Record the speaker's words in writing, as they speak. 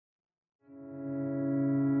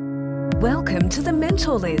Welcome to the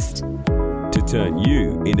Mentor List. To turn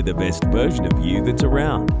you into the best version of you that's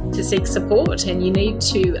around. To seek support, and you need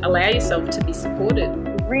to allow yourself to be supported.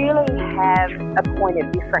 Really have a point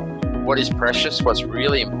of difference. What is precious, what's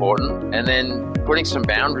really important, and then putting some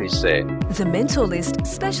boundaries there. The Mentor List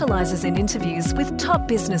specialises in interviews with top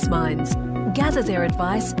business minds. Gather their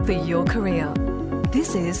advice for your career.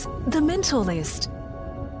 This is The Mentor List.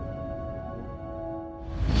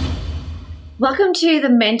 Welcome to the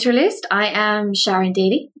Mentor List. I am Sharon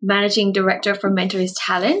Daly, Managing Director for Mentor List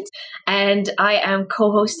Talent, and I am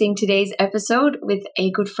co-hosting today's episode with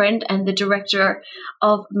a good friend and the Director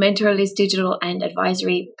of Mentor List Digital and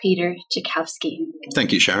Advisory, Peter Jakowski.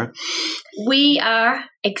 Thank you, Sharon. We are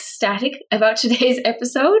ecstatic about today's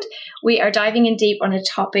episode. We are diving in deep on a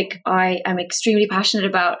topic I am extremely passionate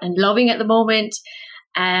about and loving at the moment,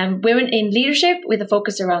 women in leadership with a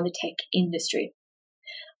focus around the tech industry.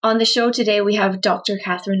 On the show today, we have Dr.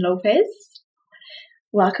 Catherine Lopez.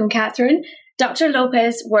 Welcome, Catherine. Dr.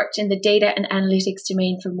 Lopez worked in the data and analytics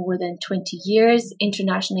domain for more than 20 years,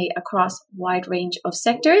 internationally across a wide range of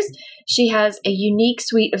sectors. She has a unique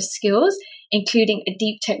suite of skills, including a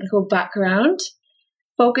deep technical background,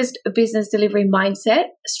 focused business delivery mindset,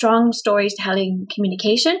 strong storytelling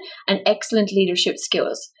communication, and excellent leadership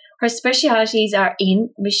skills. Her specialities are in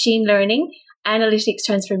machine learning, analytics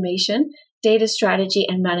transformation, data strategy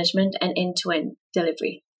and management, and end-to-end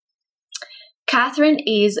delivery. Catherine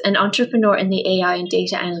is an entrepreneur in the AI and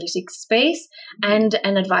data analytics space and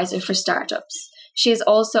an advisor for startups. She is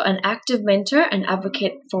also an active mentor and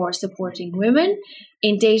advocate for supporting women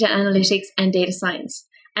in data analytics and data science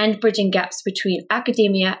and bridging gaps between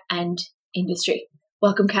academia and industry.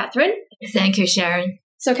 Welcome, Catherine. Thank you, Sharon.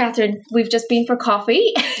 So, Catherine, we've just been for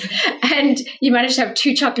coffee and you managed to have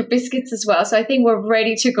 2 chocolate biscuits as well. So I think we're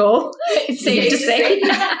ready to go. It's safe to say.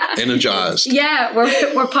 Energized. Yeah,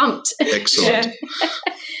 we're pumped. Excellent. Yeah.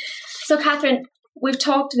 So, Catherine, we've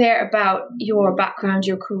talked there about your background,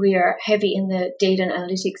 your career, heavy in the data and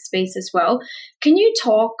analytics space as well. Can you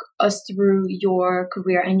talk us through your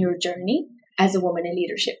career and your journey as a woman in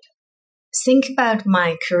leadership? Think about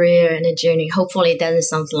my career and the journey. Hopefully it doesn't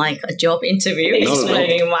sound like a job interview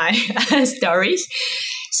explaining my stories.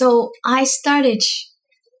 So I started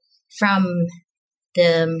from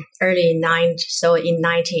the early 90s, so in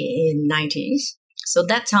 1990s. So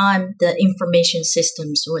that time, the information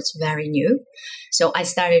systems was very new. So I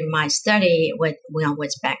started my study when I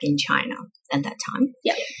was back in China at that time.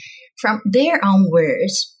 Yeah. From there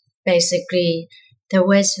onwards, basically, there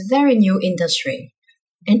was very new industry.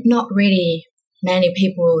 And not really many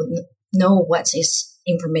people know what is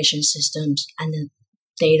information systems and the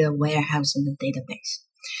data warehouse and the database.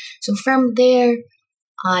 So from there,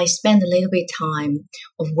 I spent a little bit of time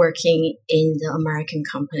of working in the American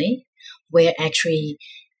company where actually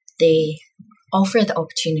they offered the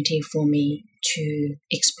opportunity for me to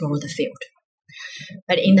explore the field.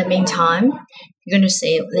 But in the meantime, you're going to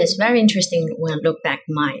say that's very interesting when I look back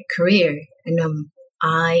my career, and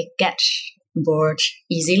I get bored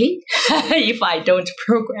easily if I don't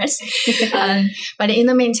progress. But in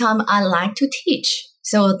the meantime, I like to teach.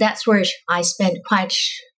 So that's where I spent quite a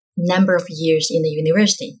number of years in the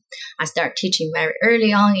university. I started teaching very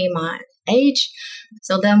early on in my age.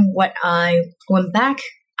 So then what I went back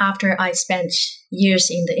after I spent years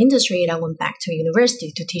in the industry, I went back to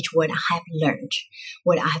university to teach what I have learned,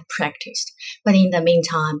 what I have practiced. But in the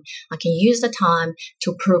meantime, I can use the time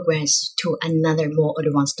to progress to another more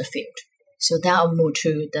advanced field. So then I moved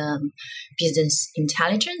to the business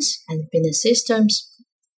intelligence and business systems.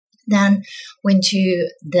 Then went to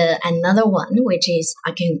another one, which is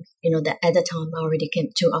at the time I already came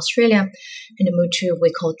to Australia and moved to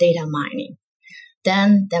we call data mining.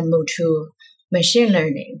 Then moved to machine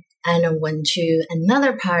learning and I went to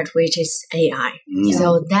another part, which is AI. Mm.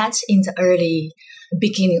 So that's in the early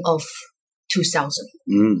beginning of 2000.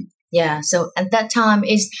 Mm. Yeah, so at that time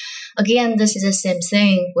this is the same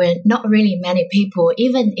thing where not really many people,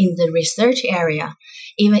 even in the research area,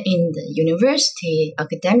 even in the university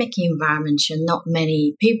academic environment, not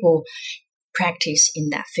many people practice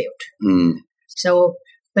in that field. Mm. So,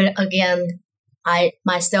 but again, I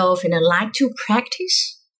myself, and I like to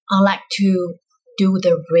practice. I like to do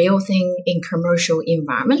the real thing in commercial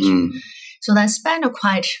environment. Mm. So I spent a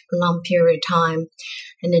quite long period of time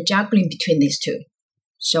and juggling between these two.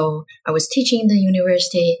 So I was teaching in the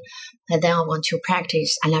university, and then I want to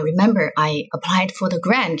practice. And I remember I applied for the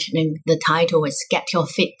grant, and the title was Get Your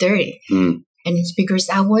Feet Dirty. Mm. And it's because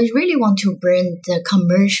I really want to bring the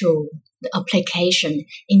commercial application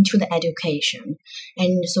into the education.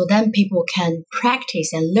 And so then people can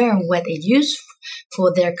practice and learn what they use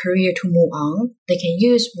for their career to move on, they can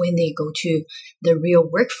use when they go to the real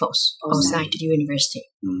workforce outside the university.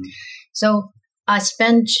 So I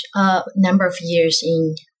spent a number of years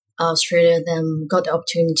in Australia, then got the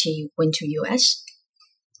opportunity, went to US.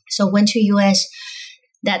 So went to US,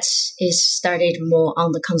 that is started more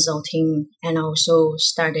on the consulting and also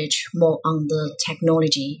started more on the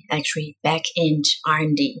technology, actually back-end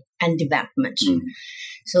R&D and development.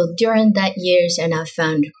 So during that years, and I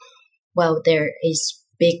found, well, there is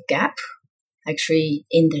big gap actually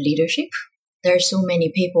in the leadership. There are so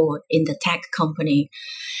many people in the tech company,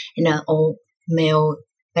 all male,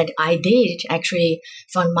 but I did actually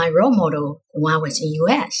find my role model when I was in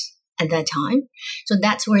US at that time. So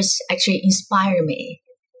that was actually inspired me.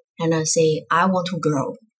 And I say, I want to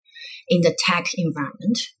grow in the tech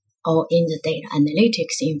environment or in the data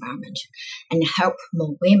analytics environment and help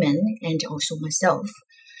more women and also myself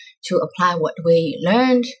to apply what we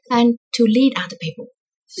learned and to lead other people.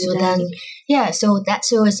 So then, so that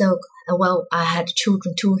was I had two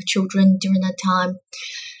children during that time.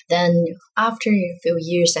 Then after a few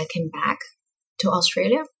years, I came back to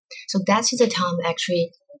Australia. So that's the time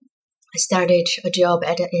actually I started a job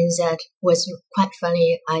at the NZ. Was quite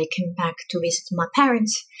funny. I came back to visit my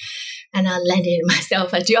parents and I landed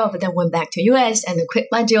myself a job, then went back to US and quit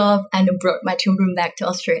my job and brought my children back to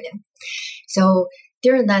Australia. So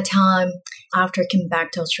during that time, after I came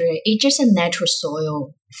back to Australia, it's just a natural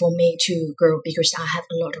soil for me to grow because I have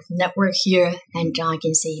a lot of network here and I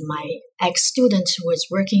can see my ex-student was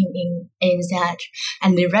working in NZ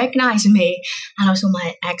and they recognize me and also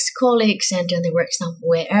my ex-colleagues and then they work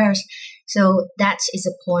somewhere else. So that is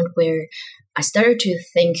a point where I started to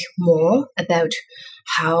think more about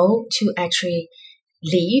how to actually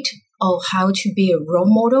lead or how to be a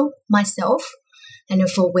role model myself and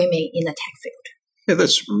for women in the tech field. Yeah,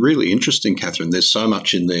 that's really interesting, Catherine. There's so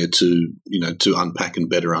much in there to unpack and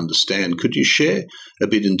better understand. Could you share a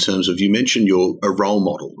bit in terms of, you mentioned you're a role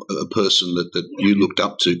model, a person that you looked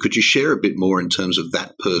up to. Could you share a bit more in terms of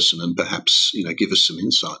that person and perhaps, give us some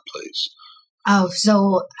insight, please? Oh,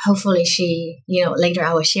 so hopefully she, later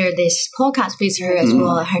I will share this podcast with her as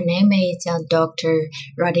well. Her name is Dr.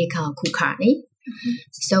 Radhika Kulkarni.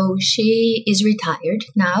 So she is retired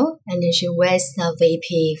now, and she was the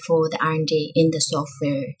VP for the R&D in the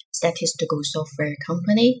statistical software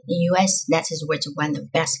company in US. That is was one of the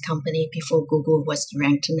best company before Google was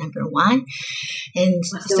ranked number 1. And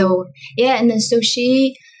so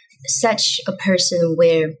she such a person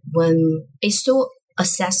where when it's so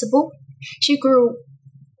accessible, she grew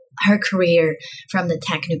her career from the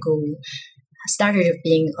technical. Started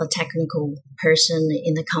being a technical person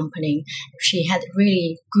in the company. She had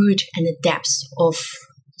really good and depth of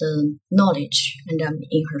the knowledge and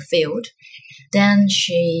in her field. Then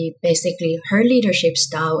she basically, her leadership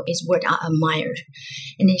style is what I admired.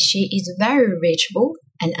 And she is very reachable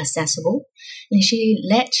and accessible. And she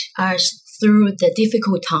led us through the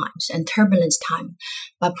difficult times and turbulence time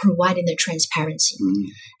by providing the transparency.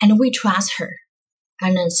 And we trust her.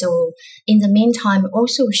 And so in the meantime,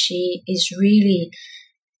 also she is really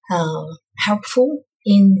helpful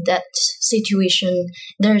in that situation.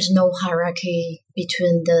 There is no hierarchy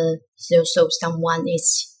between so someone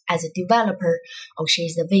is as a developer or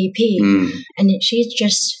she's a VP. And she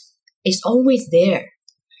just is always there.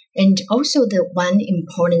 And also the one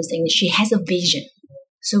important thing, she has a vision.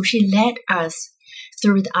 So she led us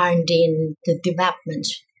through the R&D and the development.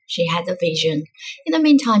 She has a vision. In the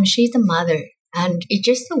meantime, she's a mother. And it's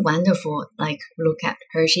just so wonderful, look at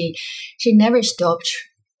her. She never stopped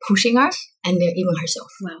pushing us and even herself.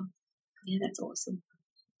 Wow. Yeah, that's awesome.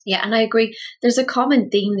 Yeah, and I agree. There's a common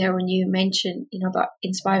theme there when you mention, about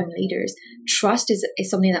inspiring leaders. Trust is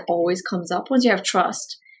something that always comes up. Once you have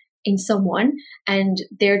trust in someone and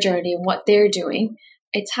their journey and what they're doing,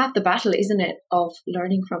 it's half the battle, isn't it, of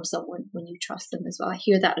learning from someone when you trust them as well. I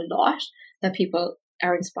hear that a lot, that people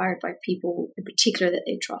are inspired by people in particular that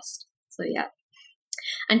they trust. So, yeah.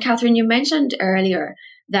 And Catherine, you mentioned earlier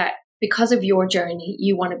that because of your journey,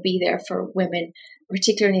 you want to be there for women,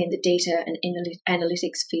 particularly in the data and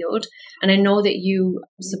analytics field. And I know that you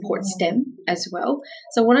support STEM as well.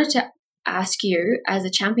 So I wanted to ask you, as a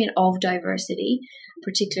champion of diversity,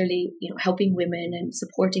 particularly helping women and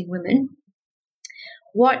supporting women,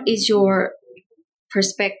 what is your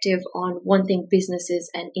perspective on one thing businesses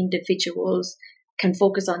and individuals can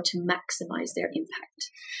focus on to maximize their impact?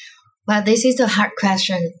 Well, this is a hard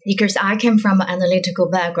question because I came from an analytical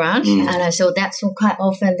background. And so that's quite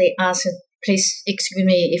often they ask please excuse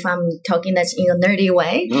me if I'm talking that's in a nerdy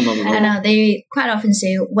way. No. And they quite often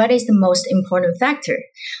say, what is the most important factor?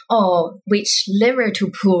 Or which lever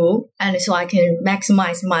to pull, and so I can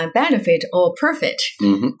maximize my benefit or profit.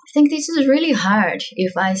 Mm-hmm. I think this is really hard.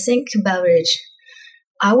 If I think about it,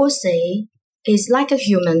 I would say it's like a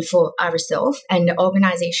human for ourselves and the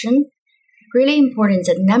organization. Really important,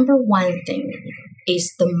 the number one thing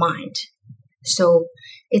is the mind. So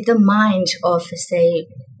it's the mind of, say,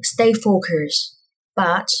 stay focused,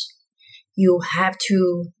 but you have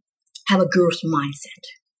to have a growth mindset.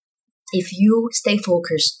 If you stay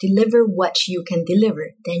focused, deliver what you can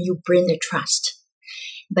deliver, then you bring the trust.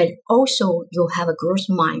 But also you have a growth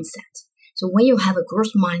mindset. So when you have a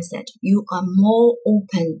growth mindset, you are more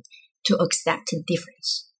open to accept the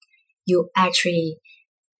difference. You actually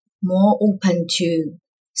more open to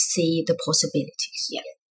see the possibilities. Yeah.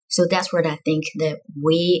 So that's what I think that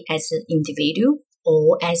we as an individual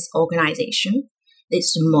or as organization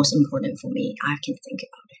is the most important for me. I can think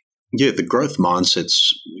about it. Yeah, the growth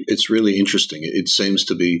mindset's, it's really interesting. It seems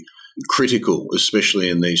to be critical, especially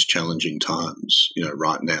in these challenging times,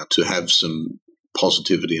 right now, to have some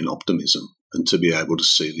positivity and optimism and to be able to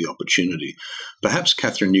see the opportunity. Perhaps,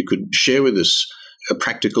 Catherine, you could share with us a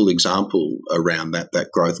practical example around that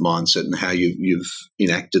growth mindset and how you've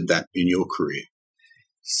enacted that in your career.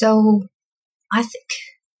 So I think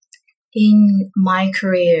in my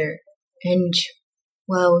career, and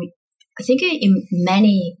I think in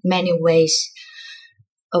many, many ways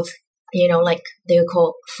of, like they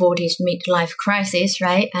call 40s midlife crisis,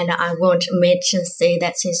 right? And I won't say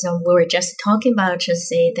that since we were just talking about to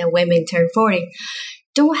say that women turn 40.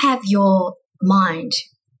 Don't have your mind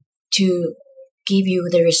to give you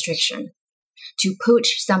the restriction, to put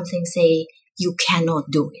something, say, you cannot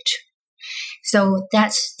do it. So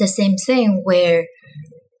that's the same thing where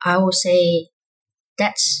I will say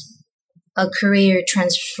that's a career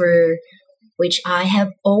transfer, which I have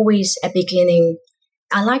always at beginning,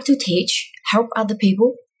 I like to teach, help other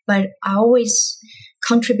people, but I always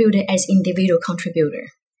contributed as individual contributor.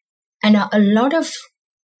 And a lot of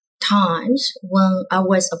times when I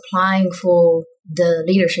was applying for the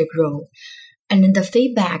leadership role, and the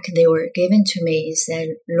feedback they were giving to me is that,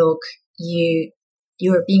 look,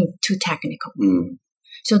 you're being too technical. Mm.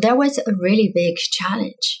 So that was a really big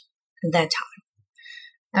challenge at that time.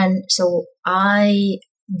 And so I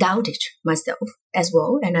doubted myself as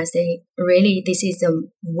well. And I say, really, this is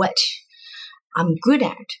what I'm good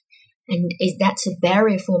at. And that's a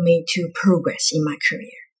barrier for me to progress in my career,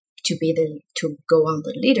 to go on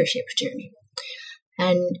the leadership journey.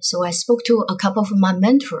 And so I spoke to a couple of my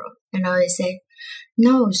mentors, and I said,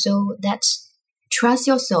 no, so that's trust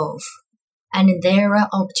yourself, and there are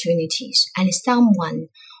opportunities, and someone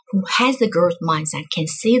who has the growth mindset can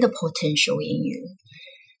see the potential in you.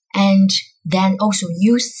 And then also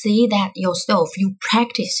you see that yourself, you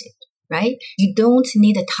practice it, right? You don't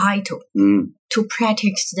need a title to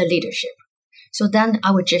practice the leadership. So then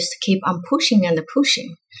I would just keep on pushing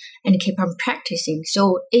and keep on practicing.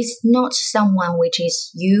 So it's not someone which is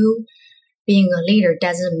you being a leader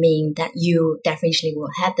doesn't mean that you definitely will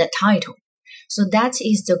have that title. So that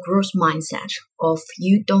is the growth mindset of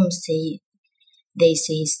you don't see, they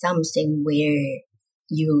see something where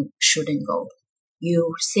you shouldn't go.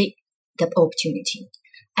 You seek the opportunity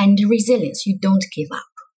and the resilience. You don't give up.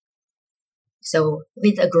 So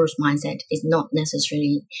with a growth mindset, it's not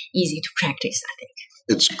necessarily easy to practice, I think.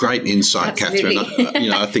 It's great insight, Catherine.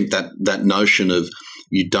 I think that notion of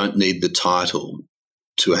you don't need the title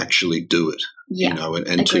to actually do it,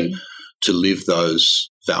 and to live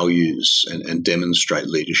those values and demonstrate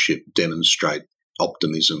leadership, demonstrate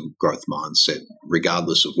optimism, growth mindset,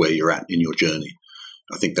 regardless of where you're at in your journey.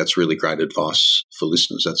 I think that's really great advice for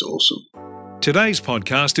listeners. That's awesome. Today's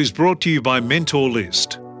podcast is brought to you by Mentor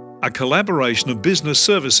List, a collaboration of business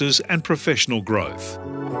services and professional growth.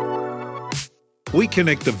 We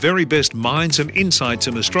connect the very best minds and insights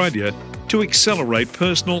in Australia to accelerate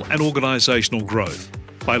personal and organisational growth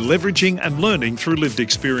by leveraging and learning through lived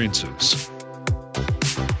experiences.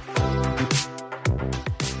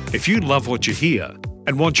 If you love what you hear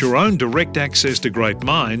and want your own direct access to great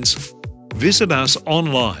minds, visit us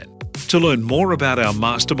online to learn more about our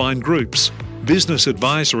mastermind groups, business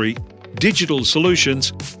advisory, digital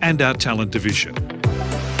solutions, and our talent division.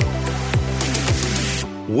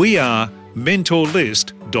 We are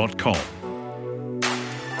mentorlist.com.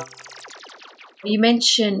 You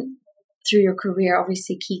mentioned through your career,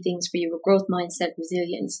 obviously key things for you were growth mindset,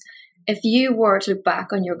 resilience. If you were to look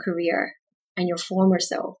back on your career and your former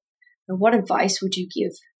self, what advice would you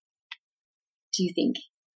give, do you think?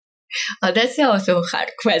 Oh, that's also a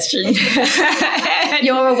hard question.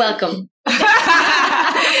 You're welcome.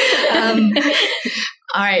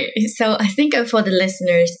 All right. So I think for the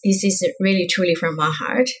listeners, this is really truly from my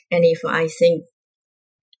heart. And if I think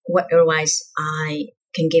what advice I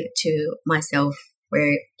can give to myself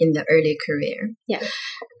where in the early career. Yeah.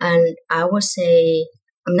 And I would say,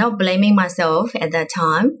 I'm not blaming myself at that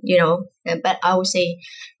time, but I would say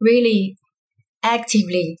really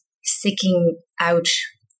actively seeking out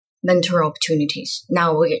mentor opportunities.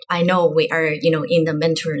 Now, I know we are, in the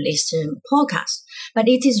Mentor List podcast, but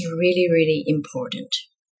it is really, really important.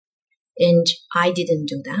 And I didn't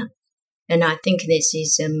do that. And I think this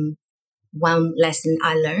is one lesson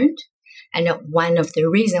I learned. And one of the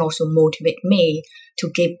reasons also motivate me to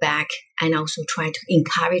give back and also try to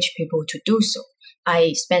encourage people to do so.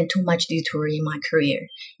 I spent too much detour in my career.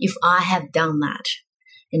 If I have done that,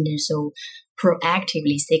 and then so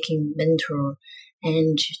proactively seeking mentor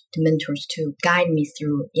and the mentors to guide me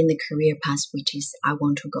through in the career path which is I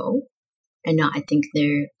want to go. And I think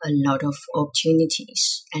there are a lot of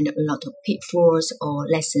opportunities and a lot of pitfalls or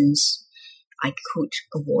lessons I could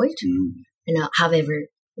avoid. And however,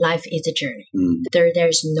 life is a journey.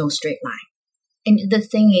 There's no straight line. And the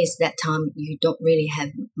thing is that time you don't really have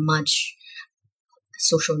much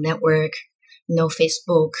social network, no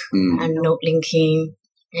Facebook and no LinkedIn.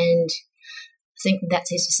 And I think that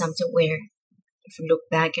is something where if you look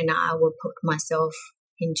back and I will put myself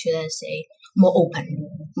into, let's say, more open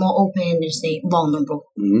and say vulnerable.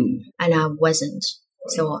 And I wasn't.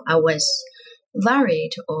 So I was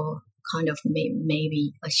worried or kind of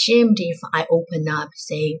maybe ashamed if I open up,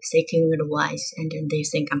 say, seeking advice, and then they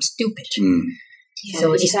think I'm stupid.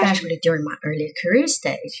 So especially during my early career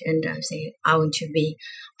stage, and I say I want to be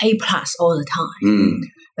A+ all the time,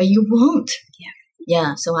 but you won't.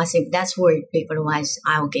 Yeah. So I think that's where big advice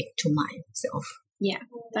I'll give to myself. Yeah,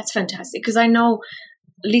 that's fantastic because I know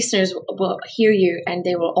listeners will hear you and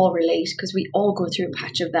they will all relate because we all go through a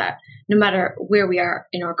patch of that. No matter where we are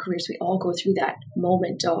in our careers, we all go through that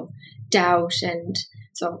moment of doubt, and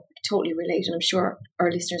so I totally relate, and I'm sure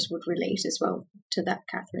our listeners would relate as well to that,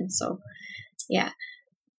 Catherine. So yeah.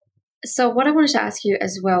 So what I wanted to ask you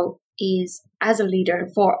as well is, as a leader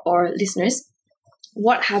for our listeners,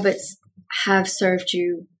 what habits have served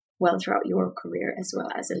you well throughout your career as well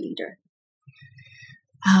as a leader?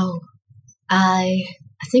 Oh, I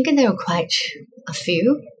think there are quite a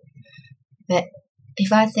few, but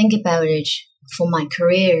if I think about it for my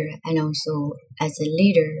career and also as a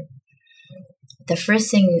leader, the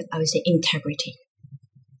first thing I would say integrity.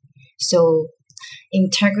 So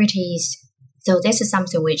integrity is, so this is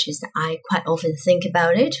something which is I quite often think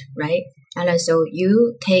about it, right? And also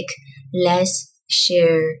you take less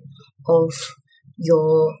share of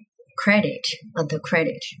your credit, the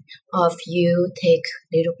credit of you take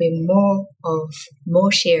a little bit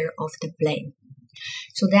more share of the blame.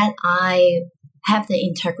 So that I have the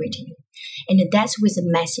integrity. And that's with the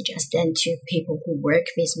message I send to people who work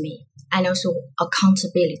with me. And also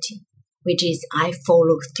accountability, which is I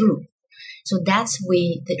follow through. So that's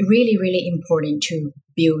really, really important to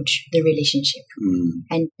build the relationship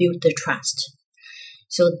and build the trust.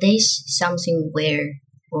 So this is something where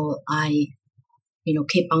I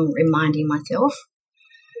keep on reminding myself.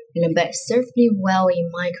 But served me well in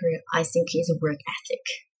my career, I think, is work ethic.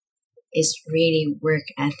 It's really work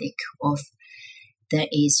ethic of that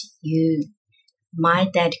is my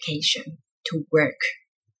dedication to work,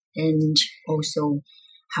 and also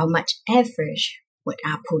how much effort would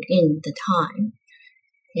I put in the time,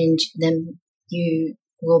 and then you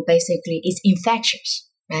will basically, it's infectious,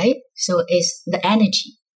 right? So it's the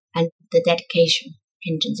energy and the dedication,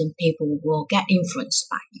 and then people will get influenced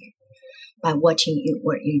by you, by watching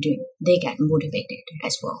what you're doing. They get motivated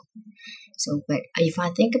as well. So, but if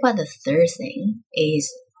I think about the third thing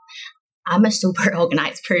is, I'm a super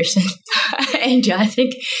organized person, and I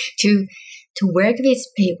think to work with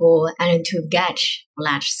people and to get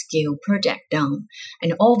large scale project done,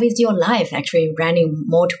 and all with your life actually running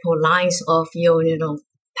multiple lines of your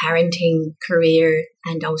parenting career,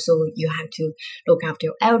 and also you have to look after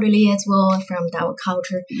your elderly as well from our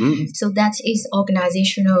culture. So that is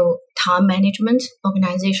organizational time management,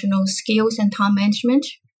 organizational skills and time management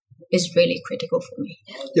is really critical for me.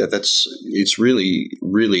 Yeah, it's really,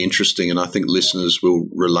 really interesting, and I think listeners will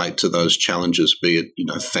relate to those challenges, be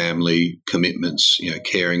it, family commitments,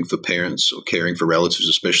 caring for parents or caring for relatives,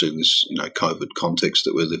 especially in this, COVID context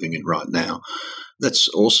that we're living in right now. That's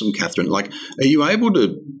awesome, Catherine. Are you able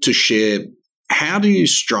to share, how do you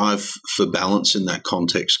strive for balance in that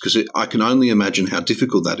context? Because I can only imagine how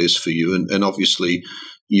difficult that is for you, and obviously,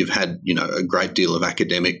 you've had, a great deal of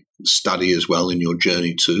academic study as well in your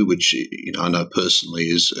journey too, which, I know personally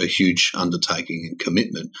is a huge undertaking and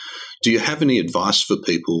commitment. Do you have any advice for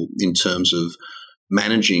people in terms of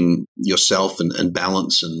managing yourself and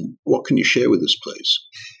balance, and what can you share with us, please?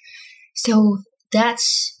 So that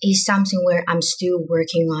is something where I'm still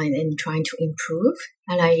working on and trying to improve.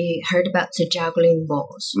 And I heard about the juggling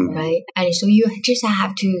balls, right? And so you just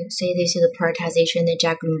have to say this is the prioritization, the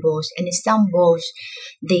juggling balls. And some balls,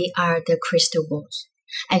 they are the crystal balls.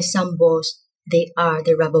 And some balls, they are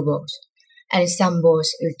the rubber balls. And some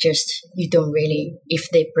balls, you don't really, if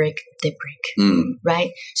they break, they break,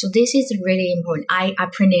 right? So this is really important. I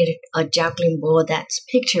printed a juggling ball that's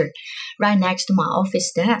pictured right next to my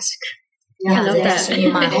office desk. Yeah, I love that.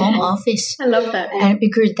 In my home office. I love that. And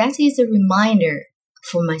because that is a reminder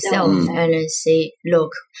for myself. And I say,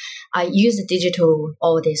 look, I use digital,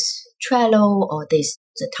 all this Trello, all this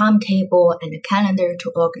the timetable and the calendar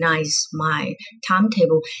to organize my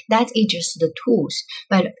timetable. That is just the tools.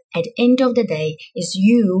 But at the end of the day, it's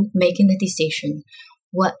you making the decision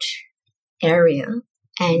what area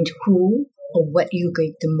and who or what you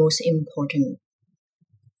give the most important,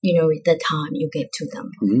 the time you give to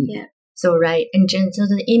them. Yeah. So, right. And so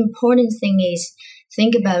the important thing is,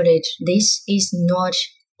 think about it. This is not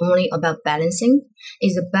only about balancing.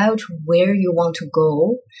 It's about where you want to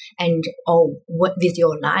go and what with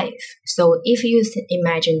your life. So if you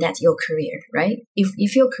imagine that's your career, right?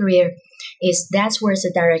 If your career is that's where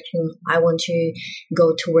the direction I want to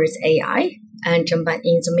go towards AI, but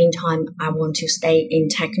in the meantime, I want to stay in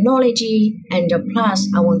technology, and plus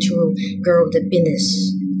I want to grow the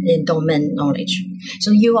business in domain knowledge.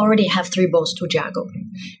 So you already have 3 balls to juggle.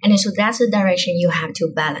 And so that's the direction you have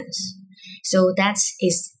to balance. So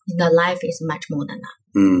the life is much more than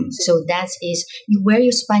that. So that is where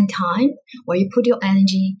you spend time, where you put your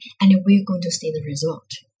energy, and where you're going to see the result,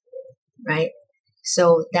 right?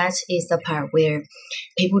 So that is the part where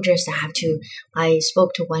people just have to, I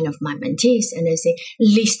spoke to one of my mentees and they say,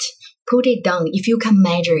 list, put it down if you can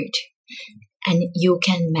measure it and you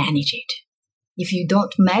can manage it. If you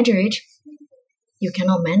don't measure it, you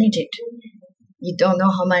cannot manage it. You don't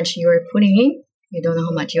know how much you're putting in, you don't know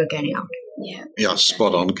how much you're getting out. Yeah,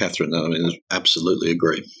 spot on, Catherine. I mean, absolutely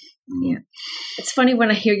agree. Yeah. It's funny when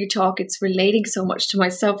I hear you talk, it's relating so much to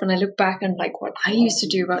myself, and I look back on like what I used to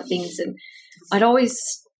do about things, and I'd always,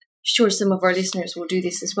 sure some of our listeners will do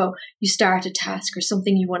this as well. You start a task or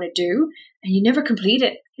something you want to do and you never complete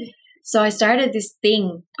it. So I started this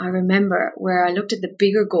thing, I remember, where I looked at the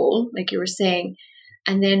bigger goal, like you were saying,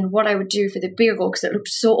 and then what I would do for the bigger goal, because it looked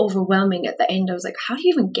so overwhelming at the end, I was like, how do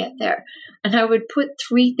you even get there? And I would put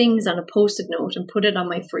 3 things on a Post-it note and put it on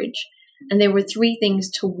my fridge. And there were 3 things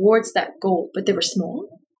towards that goal, but they were small.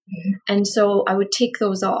 And so I would tick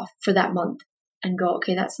those off for that month and go,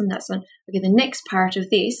 okay, that's one. Okay, the next part of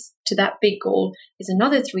this to that big goal is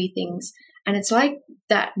another 3 things. And it's like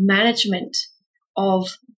that management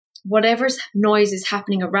of whatever's noise is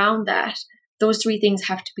happening around that, those 3 things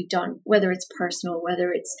have to be done, whether it's personal,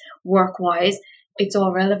 whether it's work-wise, it's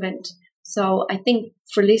all relevant. So I think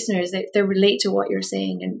for listeners, they relate to what you're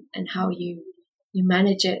saying and how you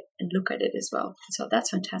manage it and look at it as well. So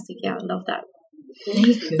that's fantastic. Yeah, I love that.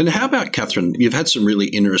 And how about, Catherine, you've had some really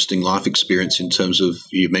interesting life experience in terms of,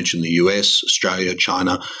 you mentioned the US, Australia,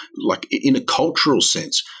 China, like in a cultural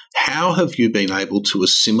sense. How have you been able to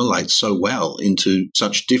assimilate so well into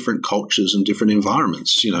such different cultures and different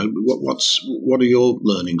environments? What are your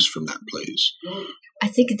learnings from that, please? I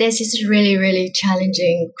think this is a really, really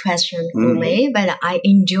challenging question for me, but I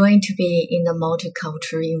enjoy to be in the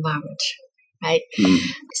multicultural environment, right?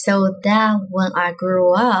 So that when I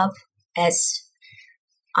grew up, as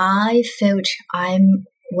I felt I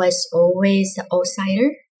was always the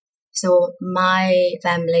outsider. So my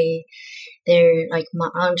family, they're like my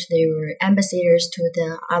aunt, they were ambassadors to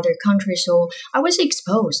the other countries. So I was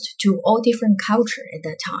exposed to all different culture at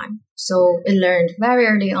that time. So I learned very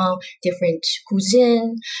early on different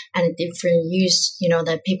cuisine and different use,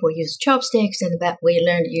 that people use chopsticks, and that we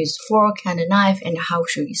learned to use fork and a knife and how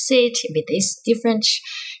should we sit with this different,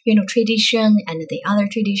 tradition and the other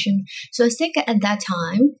tradition. So I think at that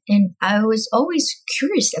time, and I was always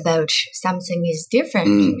curious about something is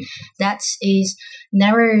different. That is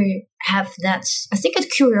never have that. I think a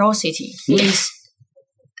curiosity is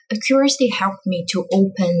a curiosity helped me to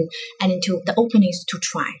open and into the openings to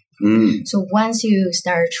try. So once you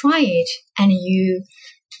start trying it and you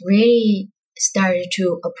really started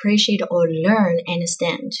to appreciate or learn,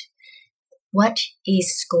 understand what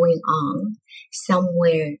is going on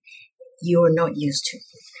somewhere you're not used to,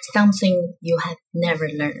 something you have never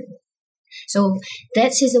learned. So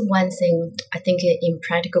that is the one thing I think in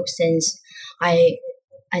practical sense,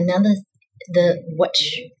 what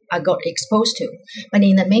I got exposed to. But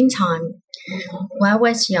in the meantime, when I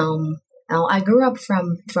was young, I grew up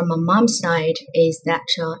from my mom's side is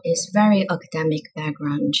very academic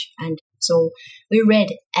background, and so we read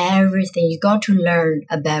everything. You got to learn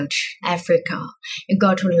about Africa. You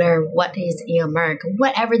got to learn what is in America,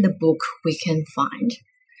 whatever the book we can find.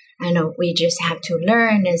 And we just have to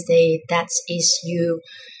learn and say that is you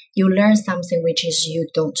learn something which is you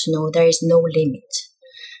don't know. There is no limit.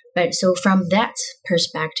 But so from that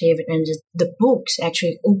perspective, and the books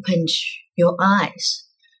actually opened your eyes.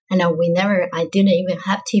 And I didn't even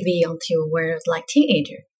have TV until I was like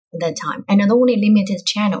teenager at that time. And an only limited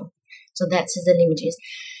channel. So that's the limit is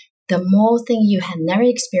the more thing you have never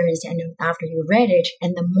experienced and after you read it,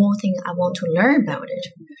 and the more thing I want to learn about it.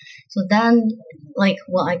 So then, like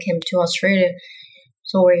when I came to Australia,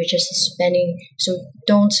 so we're just so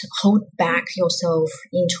don't hold back yourself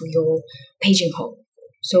into your pigeonhole.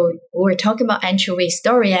 So we're talking about anchovy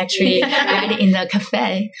story actually right in the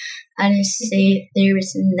cafe. And there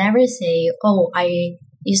is never say,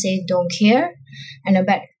 you say don't care.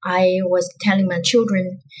 But I was telling my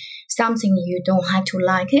children something you don't have to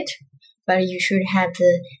like it, but you should have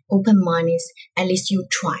the open mind is at least you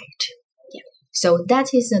try it. Yeah. So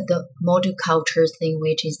that is the multicultural thing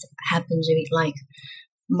which is happens like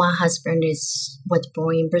my husband was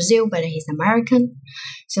born in Brazil, but he's American.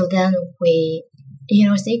 So then we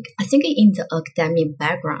I think in the academic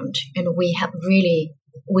background, and we have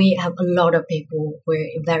a lot of people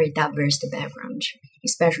with very diverse background,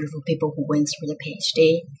 especially for people who went through the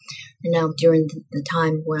PhD. And now during the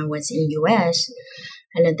time when I was in US,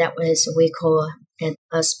 and that was, we call it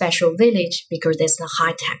a special village because that's the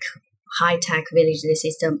high-tech village. This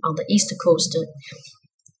is on the East Coast,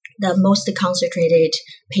 the most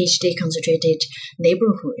PhD concentrated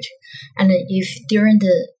neighborhood. And if during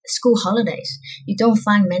the school holidays, you don't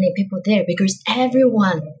find many people there because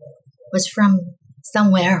everyone was from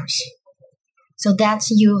somewhere else. So that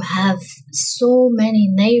you have so many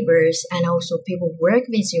neighbors and also people work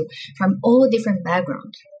with you from all different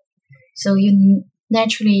backgrounds. So you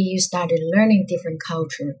started learning different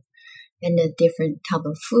culture and a different type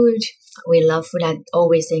of food. We love food. I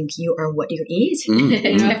always think you are what you eat.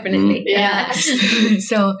 Definitely. Yeah.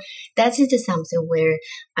 So that is something where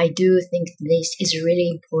I do think this is really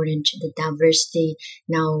important, the diversity.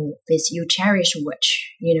 Now with you cherish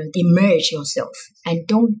immerse yourself and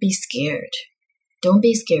don't be scared. Don't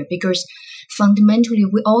be scared because fundamentally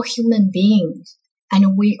we're all human beings and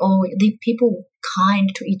the people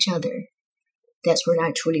kind to each other. That's what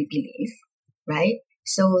I truly believe, right?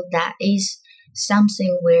 So that is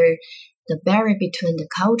something where the barrier between the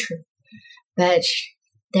culture, but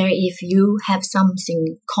if you have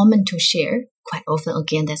something common to share, quite often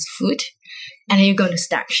again that's food, and you're going to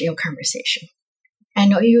start your conversation,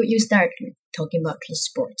 and you start talking about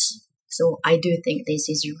sports. So I do think this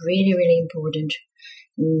is really, really important.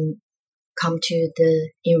 Come to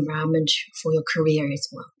the environment for your career as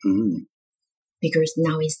well, because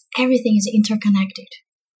now everything is interconnected.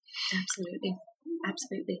 Absolutely.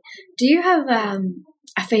 Do you have a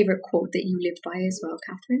favorite quote that you live by as well,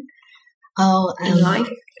 Catherine? In life?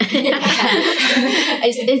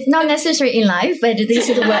 It's not necessarily in life, but this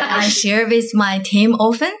is what I share with my team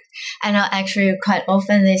often. And actually quite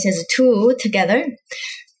often this is two together.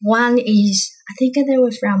 One is, I think they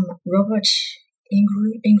were from Robert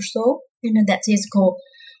Ingersoll, and that is called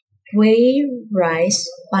 "We rise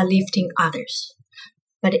by lifting others."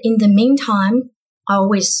 But in the meantime, I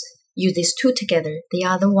always use these two together. The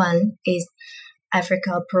other one is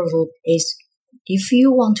Africa proverb is, if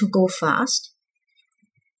you want to go fast,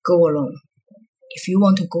 go alone. If you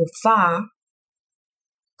want to go far,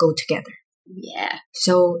 go together. Yeah.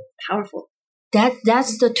 So powerful.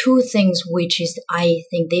 That's the two things which is, I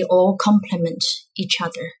think they all complement each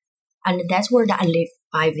other. And that's where I live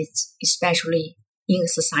by with, especially in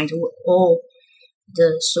society with all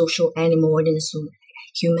the social animal and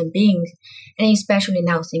human beings. And especially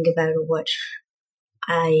now think about what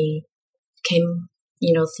I came,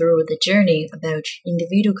 through the journey about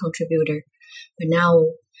individual contributor. But now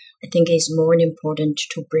I think it's more important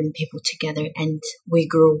to bring people together and we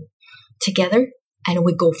grow together and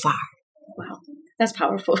we go far. Wow, that's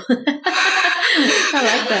powerful. I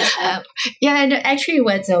like that. And actually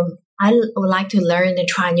what I would like to learn and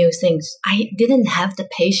try new things. I didn't have the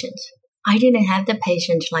patience.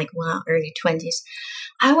 Like early 20s.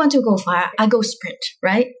 I want to go far. I go sprint,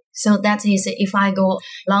 right? So that is if I go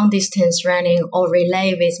long distance running or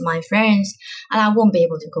relay with my friends, and I won't be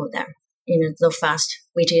able to go there, so fast,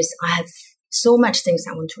 which is I have so much things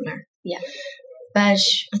I want to learn. Yeah. But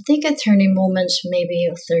I think a turning moment maybe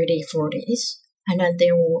 30s, 40s. And then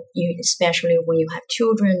especially when you have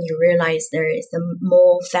children, you realize there is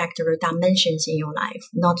more factor dimensions in your life,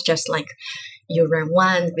 not just like you run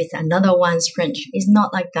one with another one's sprint. It's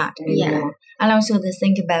not like that anymore. Yeah. And also to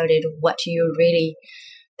think about it, what you're really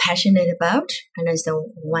passionate about. And then so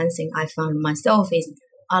one thing I found myself is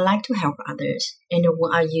I like to help others. And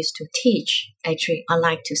when I used to teach, actually, I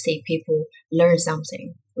like to see people learn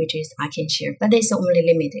something, which is I can share. But it's only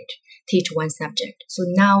limited. Teach one subject. So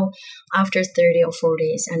now, after 30 or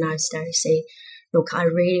 40s, and I start to say, look, I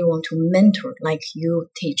really want to mentor, like you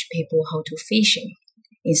teach people how to fishing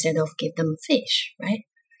instead of give them fish, right?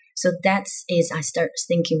 So I start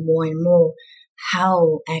thinking more and more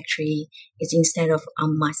how actually it's instead of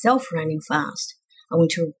myself running fast, I want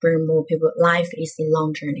to bring more people. Life is a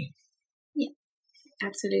long journey. Yeah,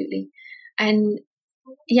 absolutely. And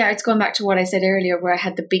yeah, it's going back to what I said earlier where I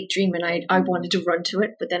had the big dream and I wanted to run to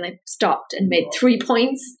it, but then I stopped and made 3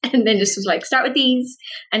 points and then just was like, start with these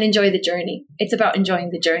and enjoy the journey. It's about enjoying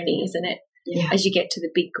the journey, isn't it? Yeah. As you get to the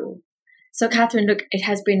big goal. So Catherine, look, it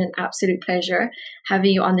has been an absolute pleasure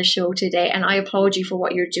having you on the show today. And I applaud you for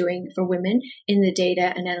what you're doing for women in the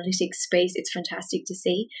data and analytics space. It's fantastic to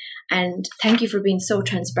see. And thank you for being so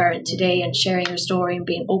transparent today and sharing your story and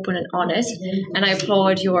being open and honest. And I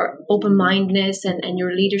applaud your open-mindedness and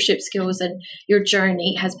your leadership skills, and your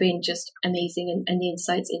journey has been just amazing. And the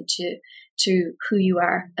insights into who you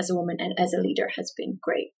are as a woman and as a leader has been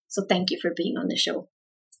great. So thank you for being on the show.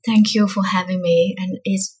 Thank you for having me. And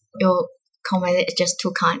your comment is just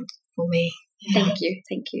too kind for me. Thank you.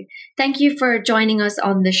 Thank you for joining us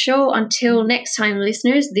on the show. Until next time,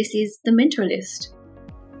 listeners, this is The Mentor List.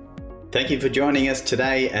 Thank you for joining us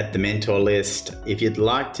today at The Mentor List. If you'd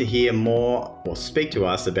like to hear more or speak to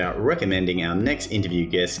us about recommending our next interview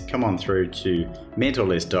guest, come on through to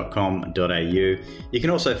mentorlist.com.au. You can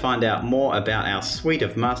also find out more about our suite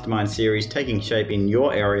of mastermind series taking shape in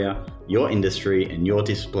your area, your industry, and your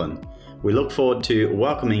discipline. We look forward to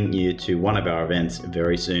welcoming you to one of our events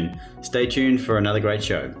very soon. Stay tuned for another great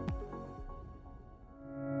show.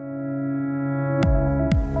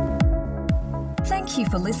 Thank you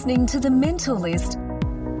for listening to The Mentor List.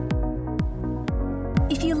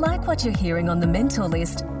 If you like what you're hearing on The Mentor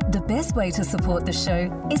List, the best way to support the show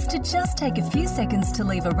is to just take a few seconds to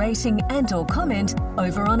leave a rating and/or comment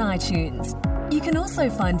over on iTunes. You can also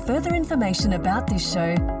find further information about this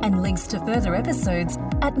show and links to further episodes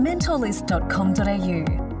at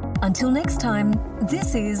mentorlist.com.au. Until next time,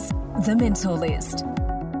 this is The Mentor List.